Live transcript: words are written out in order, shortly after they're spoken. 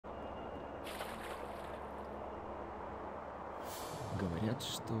Говорят,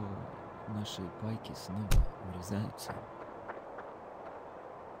 что наши пайки снова врезаются.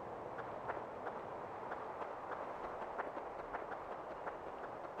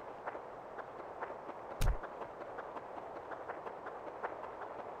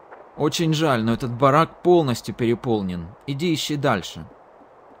 Очень жаль, но этот барак полностью переполнен. Иди ищи дальше.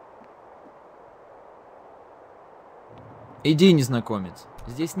 Иди, незнакомец.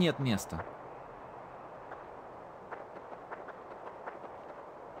 Здесь нет места.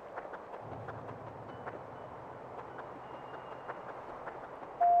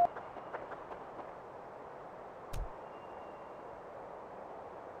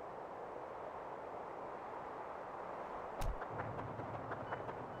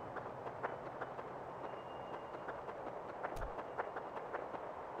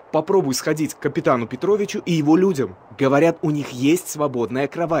 Попробуй сходить к капитану Петровичу и его людям. Говорят, у них есть свободная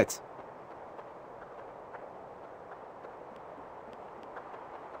кровать.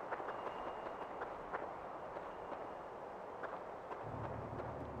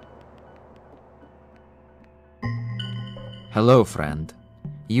 Hello, friend.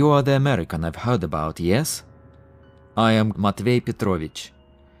 You are the American I've heard about, yes? I am Matvey Petrovich.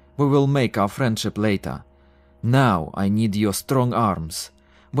 We will make our friendship later. Now I need your strong arms.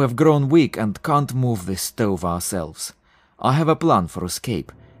 We have grown weak and can't move this stove ourselves. I have a plan for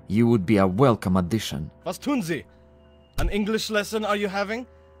escape. You would be a welcome addition. Was tun Sie? An English lesson are you having?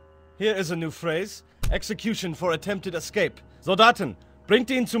 Here is a new phrase. Execution for attempted escape. Soldaten, bringt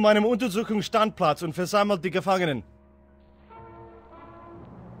ihn zu meinem Untersuchungsstandplatz und versammelt die Gefangenen.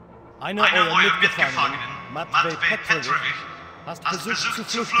 Einer eurer Mitgefangenen, Matvey Petrovich, hat versucht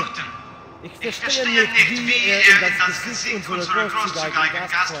zu flüchten. Ich verstehe nicht, wie er in das Gesicht unserer großzügigen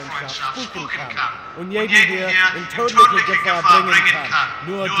Gastfreundschaft spucken kann und jeden hier in tödliche Gefahr bringen kann.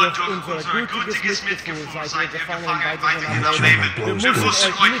 Nur durch unser gütiges Mitgefühl seid ihr Gefangenen weiterhin am Leben. Wir müssen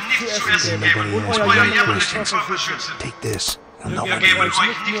euch nicht zu essen geben und euer jammerliches Körper schützen. Wir geben euch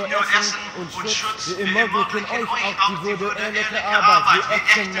nicht nur Essen und Schutz, wir ermöglichen euch auch die Würde ehrliche Arbeit wie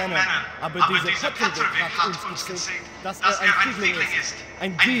echten Männern. Aber dieser Petrovich hat uns gezeigt, dass er ein Fiedling ist,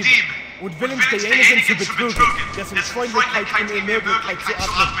 ein Dieb und willens derjenigen zu betrügen, dessen Freundlichkeit in die Möglichkeit zu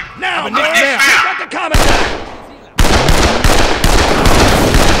atmen. Aber nicht mehr! Got the Commandant!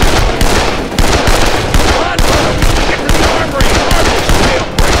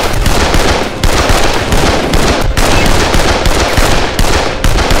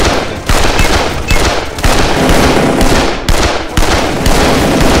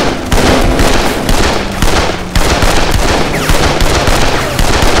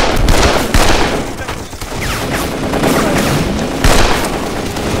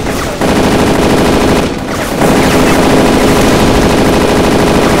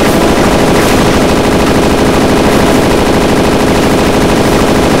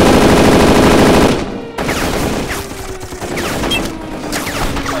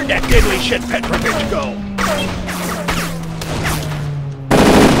 Shit, Petrovich, go!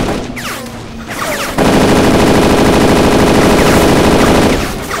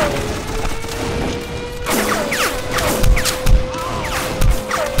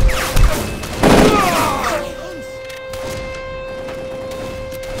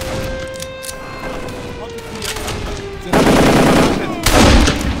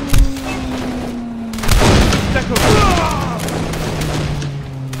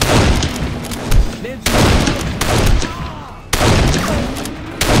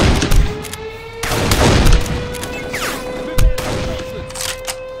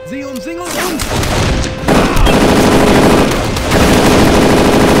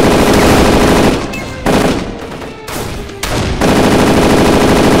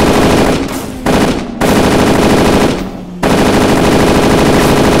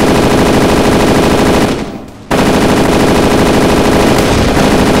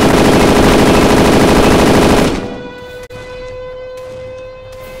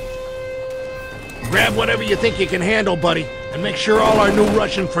 Grab whatever you think you can handle, buddy, and make sure all our new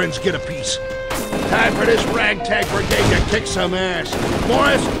Russian friends get a piece. Time for this ragtag brigade to kick some ass.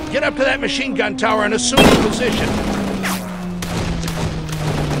 Morris, get up to that machine gun tower and assume a position.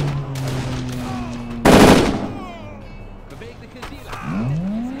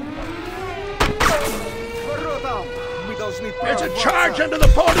 There's a charge under the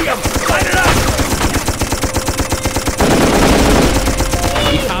podium! Light it up!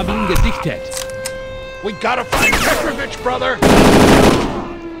 Ich habe ihn gesichtet. We gotta find Petrovich, brother!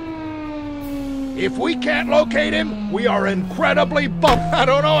 If we can't locate him, we are incredibly bummed. I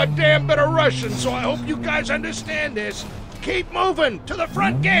don't know a damn bit of Russian, so I hope you guys understand this. Keep moving to the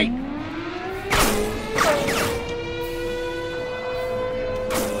front gate!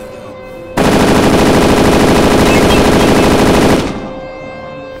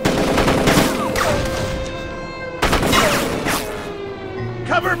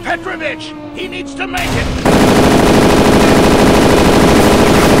 Cover Petrovich! He needs to make it!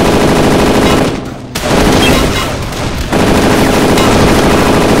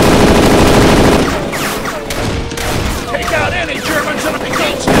 Take out any Germans on the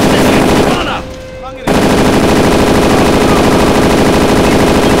gates! Run up!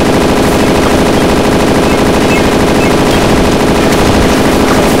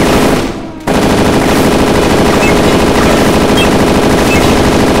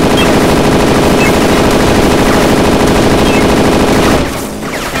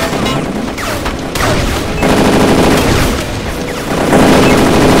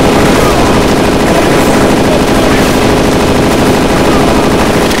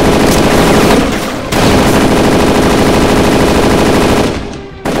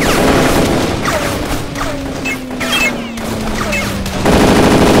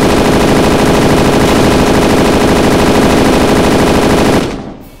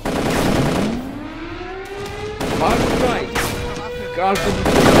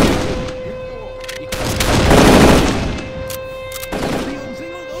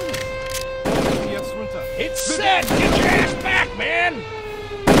 It's set! Get your ass back, man!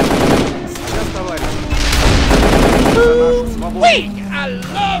 Wait! I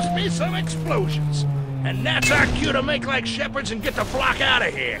loves me some explosions! And that's our cue to make like shepherds and get the flock out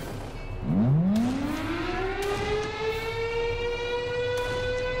of here!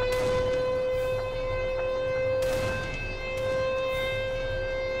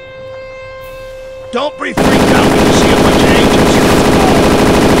 Don't be freaked out when you see a bunch of agents!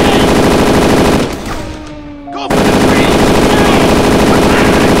 Go for the trees!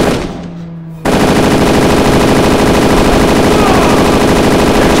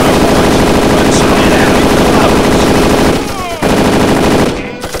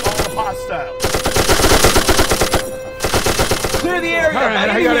 Clear the area! All right,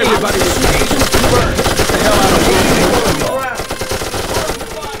 I got everybody with me. Get the hell out of here.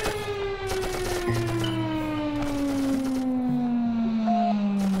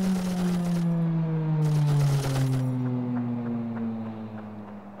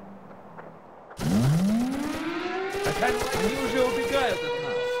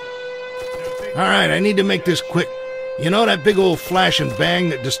 Alright, I need to make this quick. You know that big old flash and bang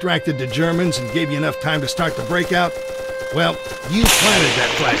that distracted the Germans and gave you enough time to start the breakout? Well, you planted that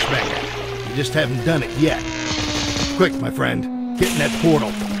flashbang. You just haven't done it yet. Quick, my friend. Get in that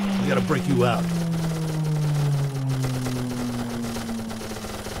portal. We gotta break you out.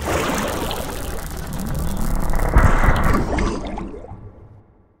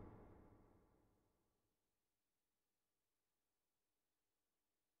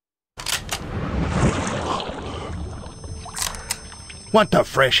 What the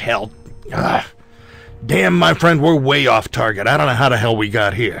fresh hell? Ugh. Damn, my friend, we're way off target. I don't know how the hell we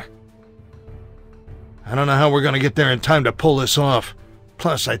got here. I don't know how we're gonna get there in time to pull this off.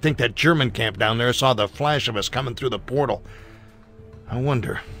 Plus, I think that German camp down there saw the flash of us coming through the portal. I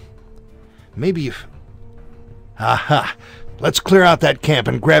wonder... maybe if... Aha! Let's clear out that camp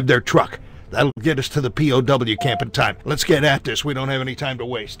and grab their truck. That'll get us to the POW camp in time. Let's get at this. We don't have any time to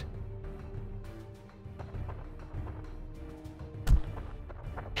waste.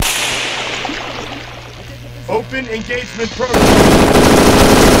 Open engagement protocol.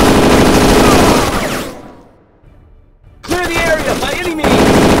 Clear the area by any means!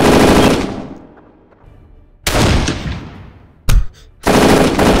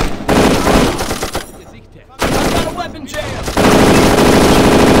 I've got a weapon jam!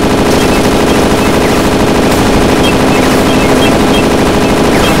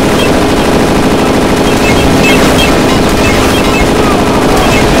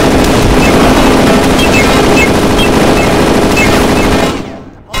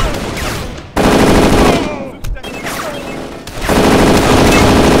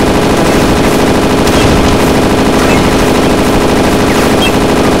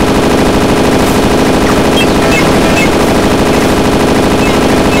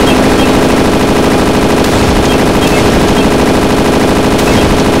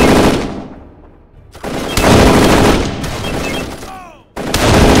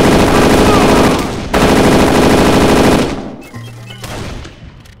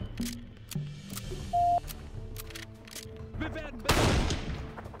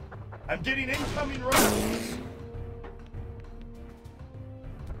 I'm getting incoming rounds.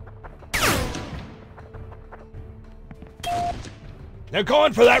 They're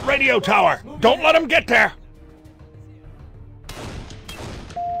going for that radio tower. Don't let them get there.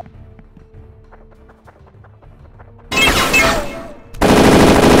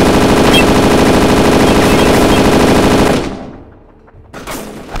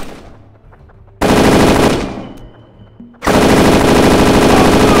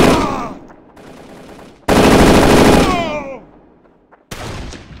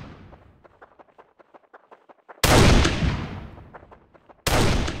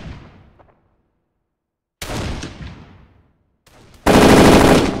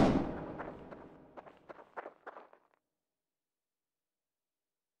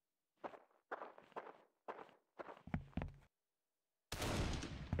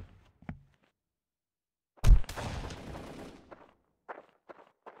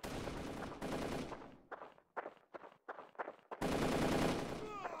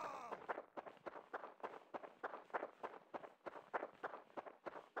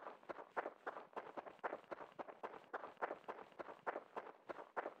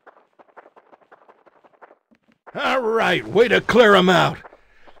 All right, way to clear them out.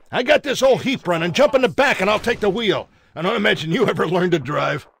 I got this whole heap running. Jump in the back and I'll take the wheel. I don't imagine you ever learned to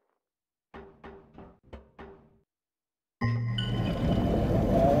drive.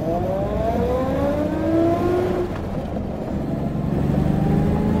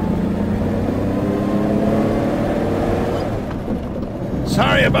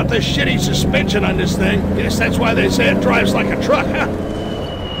 Sorry about the shitty suspension on this thing. Guess that's why they say it drives like a truck, huh?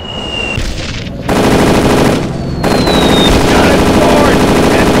 Got it forward!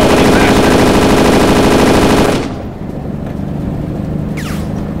 Can't go any faster.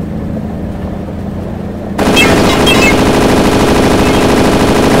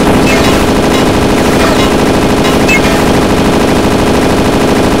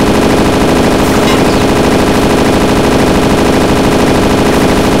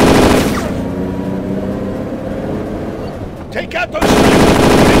 Take out those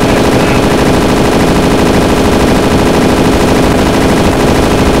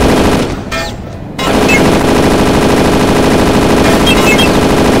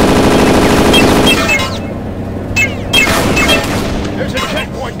There's a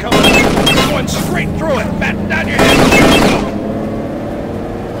checkpoint coming up. Going straight through it. Batten down your head.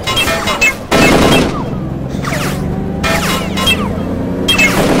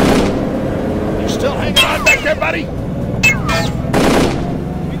 You still hanging on back there, buddy?